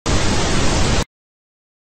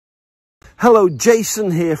Hello, Jason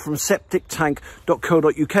here from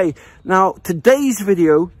septictank.co.uk. Now, today's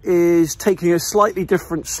video is taking a slightly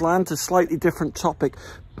different slant, a slightly different topic.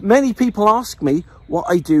 Many people ask me what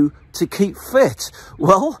I do to keep fit.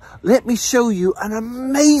 Well, let me show you an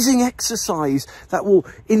amazing exercise that will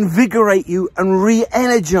invigorate you and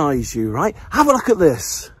re-energize you, right? Have a look at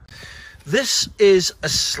this. This is a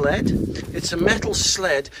sled. It's a metal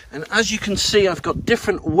sled, and as you can see, I've got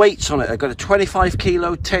different weights on it. I've got a 25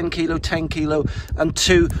 kilo, 10 kilo, 10 kilo, and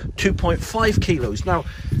 2.5 kilos. Now,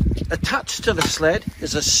 attached to the sled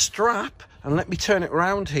is a strap, and let me turn it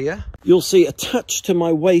around here. You'll see attached to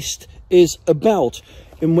my waist is a belt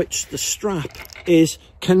in which the strap is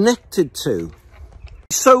connected to.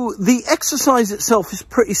 So the exercise itself is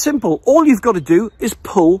pretty simple. All you've got to do is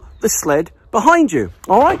pull the sled behind you.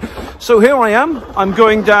 All right, so here I am. I'm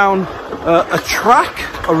going down a track,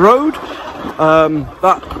 a road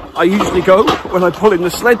that I usually go when I pull in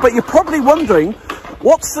the sled. But you're probably wondering,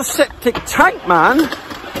 what's the Septic Tank man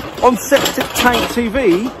on Septic Tank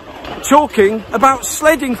TV talking about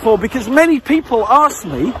sledding for? Because many people ask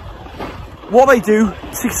me what I do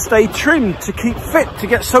to stay trim, to keep fit, to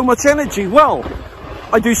get so much energy. Well,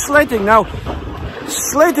 I do sledding. Now,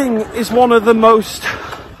 sledding is one of the most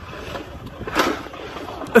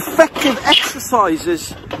effective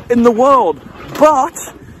exercises in the world, but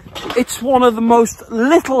it's one of the most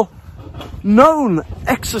little known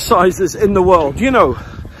exercises in the world. You know,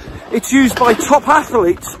 it's used by top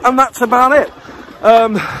athletes and that's about it.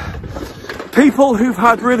 People who've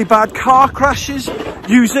had really bad car crashes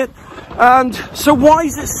use it. And so why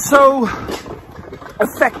is it so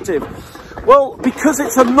effective? Well, because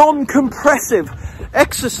it's a non-compressive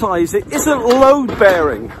exercise. It isn't load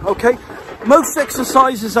bearing, okay? Most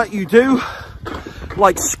exercises that you do,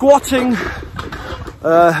 like squatting,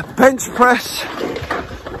 bench press,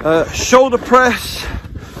 shoulder press,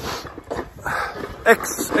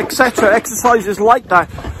 etc., exercises like that,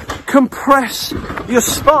 compress your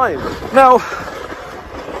spine. Now,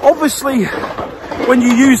 obviously, when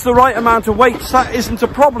you use the right amount of weights, that isn't a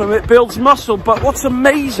problem. It builds muscle. But what's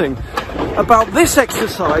amazing about this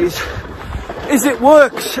exercise is it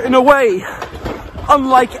works in a way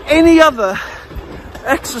unlike any other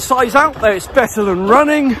exercise out there. It's better than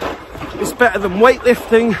running, it's better than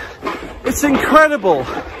weightlifting, it's incredible.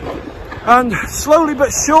 And slowly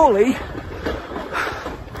but surely,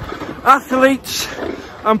 athletes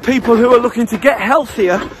and people who are looking to get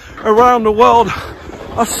healthier around the world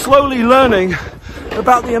are slowly learning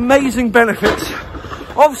about the amazing benefits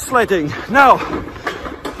of sledding. Now,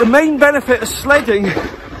 the main benefit of sledding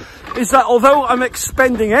is that although I'm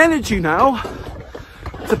expending energy now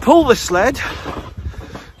to pull the sled,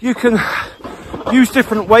 you can use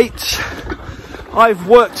different weights. I've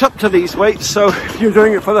worked up to these weights, so if you're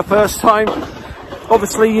doing it for the first time,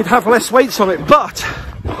 obviously you'd have less weights on it. But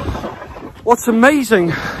what's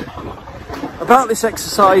amazing about this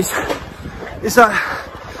exercise is that,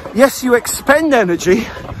 yes, you expend energy,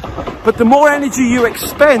 but the more energy you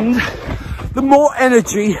expend, the more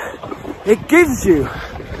energy it gives you.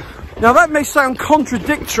 Now that may sound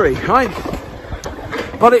contradictory, right?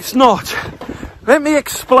 But it's not. Let me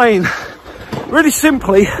explain really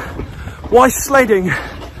simply why sledding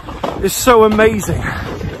is so amazing.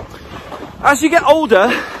 As you get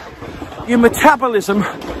older, your metabolism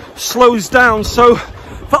slows down. So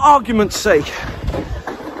for argument's sake,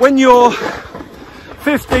 when you're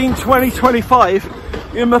 15, 20, 25,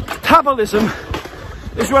 your metabolism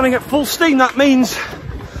is running at full steam. That means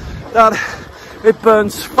that it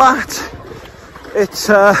burns fat, it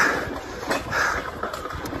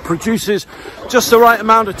produces just the right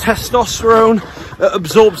amount of testosterone, it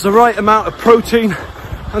absorbs the right amount of protein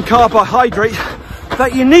and carbohydrate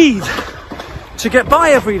that you need to get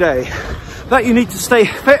by every day, that you need to stay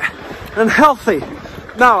fit and healthy.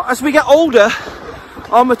 Now, as we get older,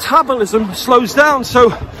 our metabolism slows down,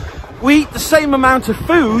 so we eat the same amount of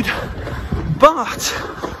food, but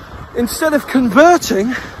instead of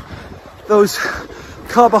converting those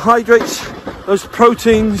carbohydrates, those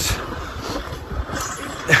proteins,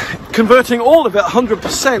 converting all of it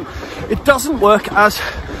 100%, it doesn't work as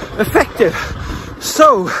effective.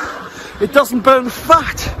 So it doesn't burn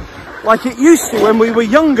fat like it used to when we were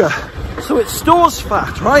younger. So it stores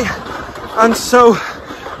fat, right? And so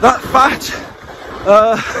that fat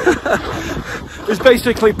is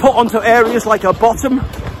basically put onto areas like our bottom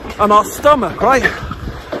and our stomach, right?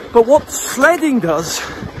 But what sledding does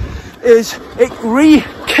is it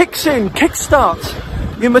kickstarts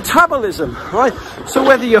your metabolism, right? So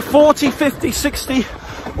whether you're 40, 50, 60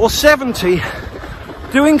 or 70,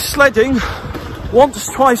 doing sledding once,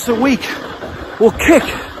 twice a week will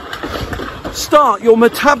start your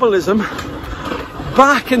metabolism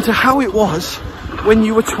back into how it was when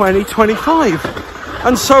you were 20, 25.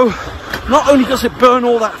 And so not only does it burn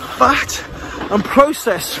all that fat and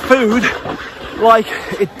processed food like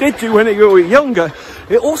it did do when you were younger,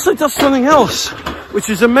 it also does something else, which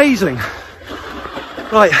is amazing.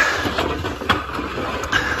 Right,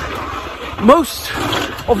 most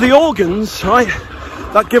of the organs, right,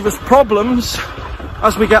 that give us problems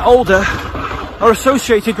as we get older are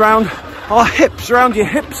associated around our hips, around your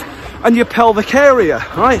hips and your pelvic area,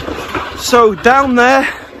 right? So down there,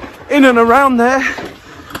 in and around there,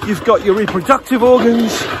 you've got your reproductive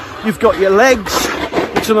organs, you've got your legs,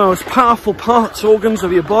 which are the most powerful parts, organs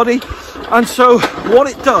of your body. And so what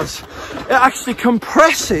it does, it actually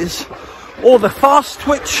compresses all the fast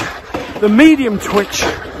twitch, the medium twitch,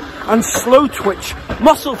 and slow twitch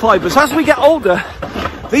muscle fibers. As we get older,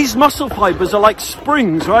 these muscle fibers are like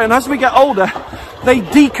springs, right? And as we get older, they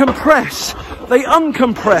decompress, they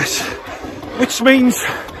uncompress, which means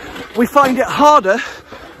we find it harder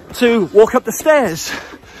to walk up the stairs,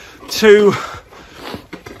 to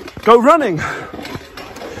go running,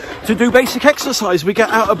 to do basic exercise. We get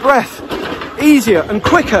out of breath easier and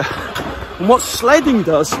quicker. And what sledding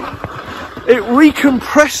does, it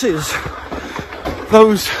recompresses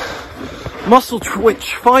those muscle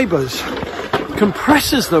twitch fibers,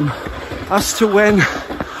 compresses them as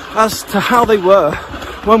to how they were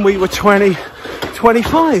when we were 20,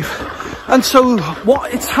 25. And so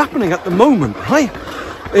what is happening at the moment, right,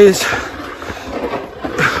 is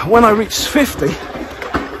when I reach 50,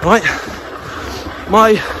 right,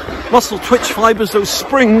 my muscle twitch fibers, those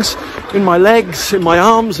springs in my legs, in my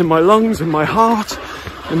arms, in my lungs, in my heart,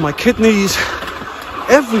 in my kidneys,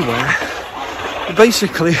 everywhere,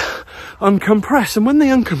 basically uncompress. And when they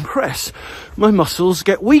uncompress, my muscles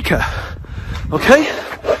get weaker, okay?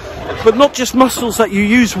 But not just muscles that you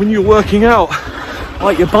use when you're working out,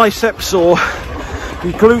 like your biceps or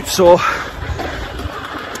your glutes or,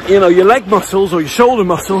 you know, your leg muscles or your shoulder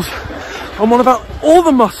muscles. I'm on about all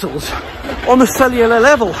the muscles on the cellular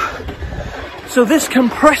level. So this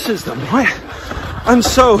compresses them, right? And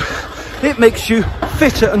so it makes you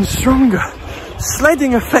fitter and stronger.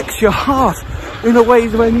 Sledding affects your heart in a way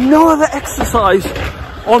where no other exercise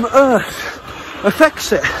on earth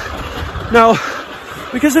affects it. Now,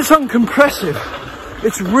 because it's uncompressive,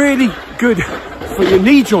 it's really good for your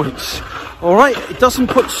knee joints, all right? It doesn't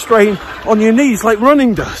put strain on your knees like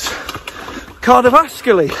running does.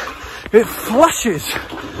 Cardiovascularly, it flushes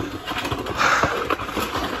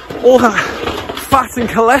all that fat and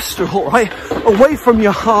cholesterol, right, away from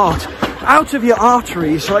your heart, out of your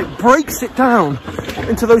arteries, right, breaks it down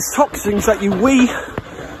into those toxins that you wee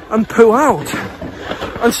and poo out.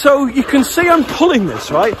 And so you can see I'm pulling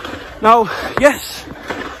this, right? Now, yes,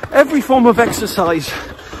 every form of exercise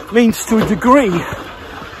means to a degree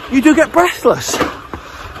you do get breathless,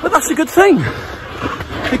 but that's a good thing,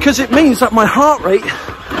 because it means that my heart rate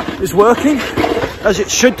is working as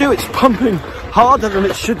it should do. It's pumping harder than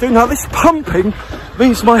it should do. Now this pumping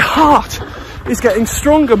means my heart is getting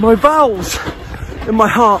stronger, my valves in my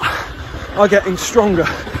heart are getting stronger,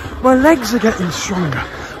 my legs are getting stronger,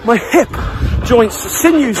 my hip joints, the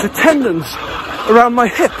sinews, the tendons around my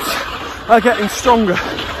hips are getting stronger.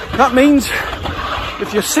 That means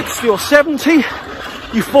if you're 60 or 70,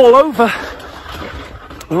 you fall over,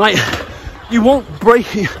 right, you won't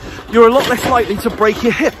break, you're a lot less likely to break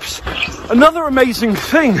your hips. Another amazing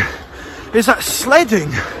thing is that sledding,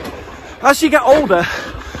 as you get older,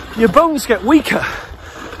 your bones get weaker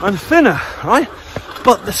and thinner, right?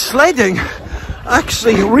 But the sledding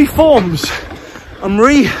actually reforms and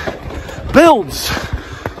rebuilds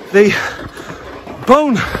the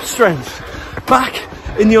bone strength back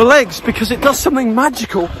in your legs, because it does something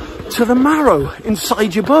magical to the marrow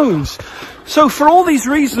inside your bones. So for all these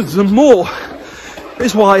reasons and more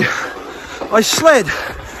is why I sled.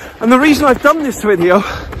 And the reason I've done this video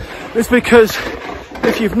is because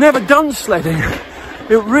if you've never done sledding,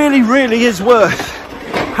 it really, really is worth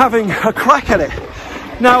having a crack at it.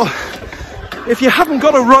 Now, if you haven't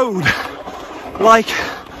got a road like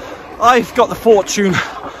I've got the fortune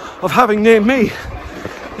of having near me,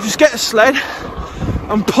 you just get a sled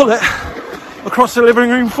and pull it across the living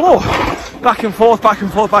room floor, back and forth, back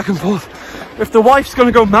and forth, back and forth. If the wife's going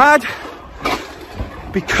to go mad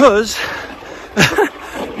because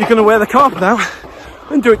you're going to wear the carpet out,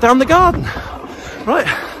 then do it down the garden, right?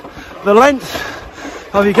 The length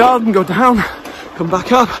of your garden, go down, come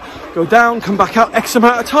back up, go down, come back up X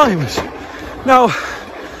amount of times. Now,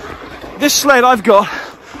 this sled I've got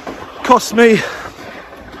cost me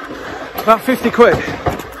about 50 quid.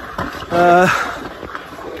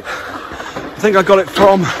 I think I got it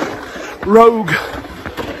from Rogue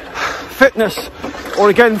Fitness or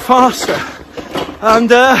again faster.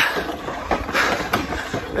 And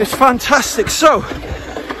it's fantastic. So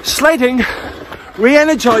sledding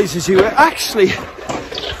re-energizes you. It actually,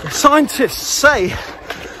 scientists say,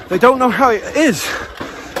 they don't know how it is,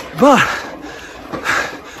 but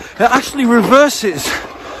it actually reverses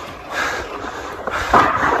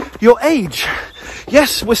your age.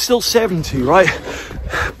 Yes, we're still 70, right?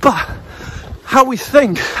 But how we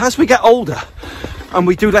think as we get older and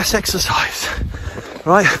we do less exercise,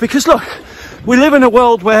 right? Because look, we live in a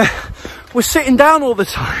world where we're sitting down all the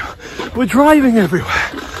time. We're driving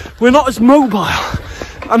everywhere. We're not as mobile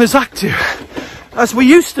and as active as we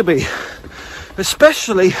used to be,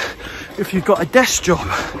 especially if you've got a desk job.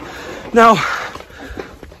 Now,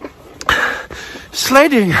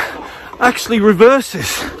 sledding actually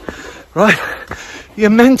reverses, right,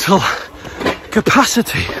 your mental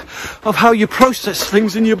capacity of how you process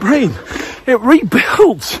things in your brain. It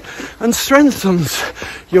rebuilds and strengthens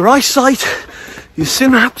your eyesight, your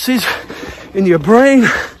synapses in your brain.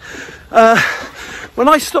 When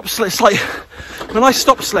I stop sledding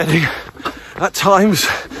at times,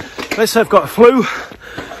 let's say I've got a flu,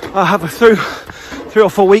 I have a flu 3 or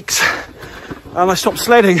 4 weeks, and I stop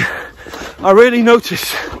sledding, I really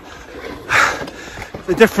notice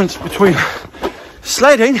the difference between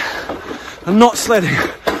sledding and not sledding.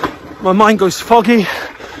 My mind goes foggy,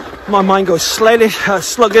 my mind goes sluggish.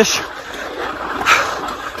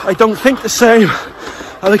 I don't think the same.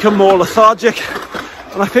 I think I'm more lethargic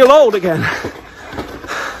and I feel old again.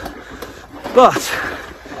 But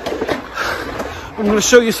I'm going to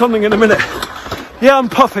show you something in a minute. Yeah, I'm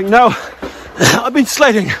puffing now. I've been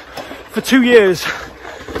sledding for 2 years,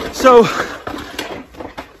 so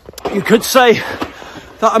you could say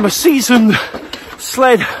that I'm a seasoned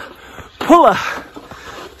sled puller.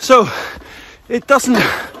 So it doesn't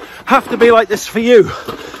have to be like this for you.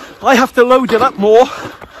 I have to load it up more.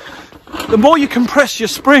 The more you compress your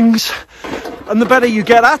springs and the better you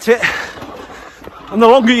get at it, and the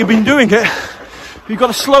longer you've been doing it, you've got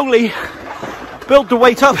to slowly build the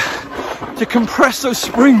weight up to compress those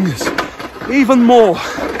springs even more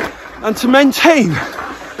and to maintain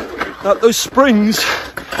that those springs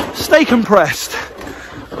stay compressed.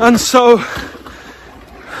 And so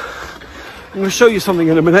I'm going to show you something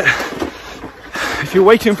in a minute. If you're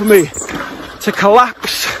waiting for me to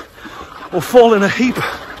collapse or fall in a heap,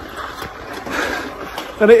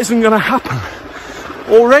 then it isn't going to happen.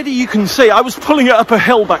 Already you can see I was pulling it up a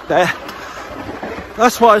hill back there.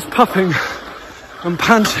 That's why I was puffing and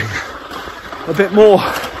panting a bit more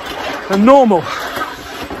than normal.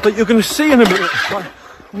 But you're going to see in a minute, I'm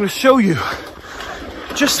going to show you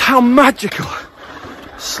just how magical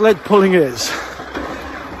sled pulling is.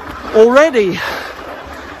 Already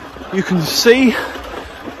you can see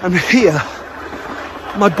and hear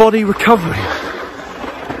my body recovering.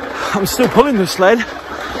 I'm still pulling the sled,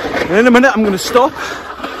 and in a minute I'm going to stop.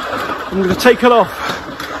 I'm going to take it off,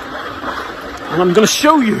 and I'm going to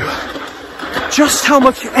show you just how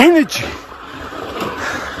much energy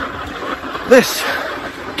this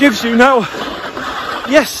gives you. Now,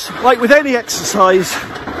 yes, like with any exercise,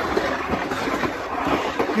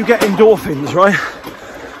 you get endorphins, right?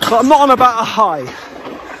 But I'm not on about a high,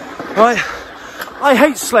 right? I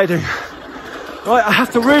hate sledding, right? I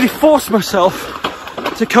have to really force myself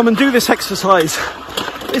to come and do this exercise.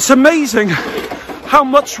 It's amazing how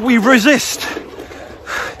much we resist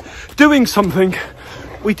doing something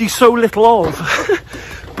we do so little of.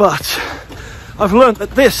 But I've learned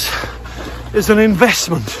that this is an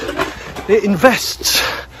investment. It invests,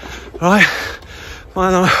 right?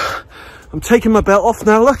 I'm taking my belt off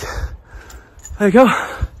now, look. There you go.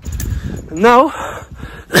 And now,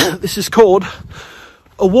 this is called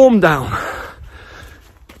a warm down.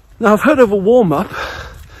 Now, I've heard of a warm up,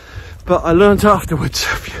 but I learned afterwards,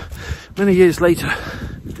 many years later,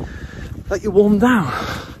 that you warm down.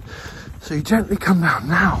 So you gently come down.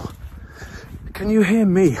 Now, can you hear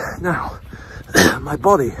me now? My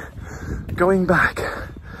body going back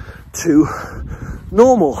to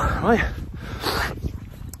normal, right?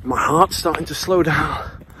 My heart's starting to slow down.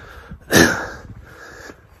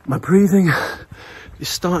 My breathing is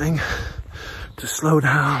starting to slow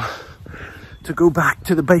down, to go back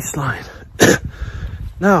to the baseline.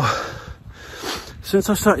 Now, since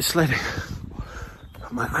I started sledding,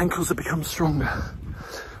 my ankles have become stronger.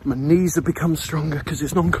 My knees have become stronger because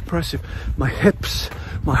it's non-compressive. My hips,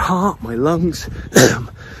 my heart, my lungs,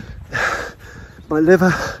 my liver.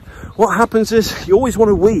 What happens is you always want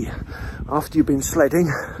to wee after you've been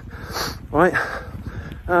sledding, right?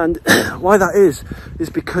 And why that is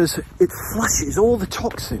because it flushes all the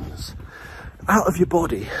toxins out of your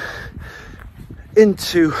body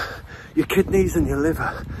into your kidneys and your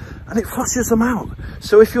liver, and it flushes them out.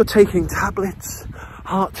 So if you're taking tablets,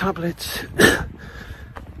 heart tablets,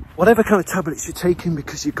 whatever kind of tablets you're taking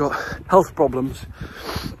because you've got health problems,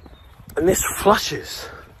 and this flushes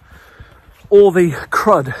all the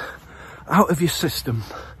crud out of your system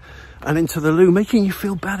and into the loo, making you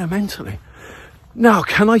feel better mentally. Now,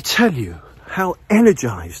 can I tell you how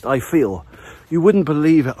energized I feel? You wouldn't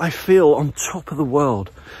believe it. I feel on top of the world.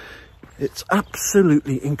 It's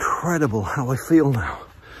absolutely incredible how I feel now.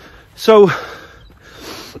 So,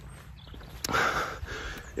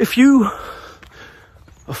 if you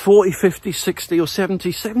are 40, 50, 60 or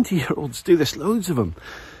 70-year-olds do this, loads of them.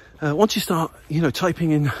 Once you start,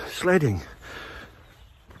 typing in sledding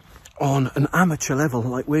on an amateur level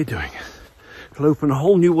like we're doing, it'll open a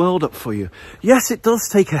whole new world up for you. Yes, it does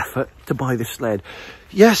take effort to buy this sled.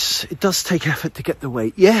 Yes, it does take effort to get the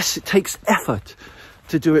weight. Yes, it takes effort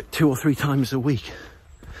to do it 2 or 3 times a week.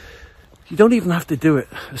 You don't even have to do it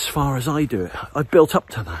as far as I do it. I've built up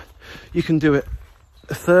to that. You can do it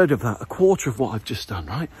a third of that, a quarter of what I've just done,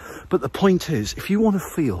 right? But the point is, if you want to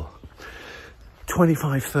feel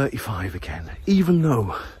 25, 35 again, even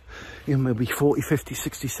though you may be 40, 50,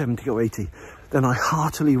 60, 70 or 80, then I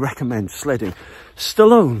heartily recommend sledding.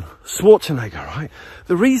 Stallone, Schwarzenegger, right?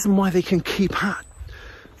 The reason why they can keep at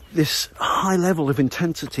this high level of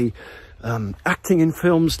intensity, acting in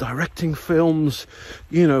films, directing films,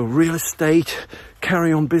 real estate,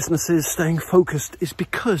 carry on businesses, staying focused, is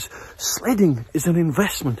because sledding is an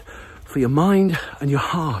investment for your mind and your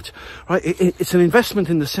heart, right? It's an investment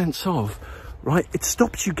in the sense of, right, it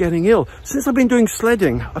stops you getting ill. Since I've been doing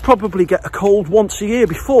sledding, I probably get a cold once a year.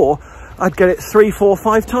 Before, I'd get it 3, 4,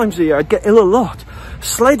 5 times a year. I'd get ill a lot.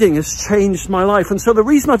 Sledding has changed my life. And so the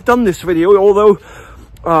reason I've done this video, although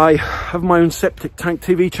I have my own septic tank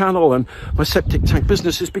TV channel and my septic tank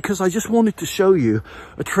business, is because I just wanted to show you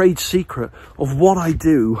a trade secret of what I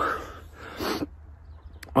do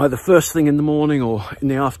either first thing in the morning or in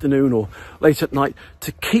the afternoon or late at night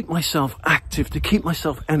to keep myself active, to keep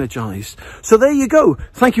myself energized. So there you go.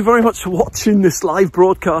 Thank you very much for watching this live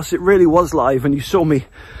broadcast. It really was live, and you saw me,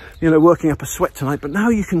 working up a sweat tonight, but now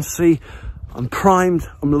you can see I'm primed,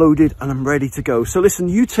 I'm loaded, and I'm ready to go. So listen,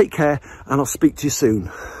 you take care, and I'll speak to you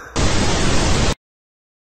soon.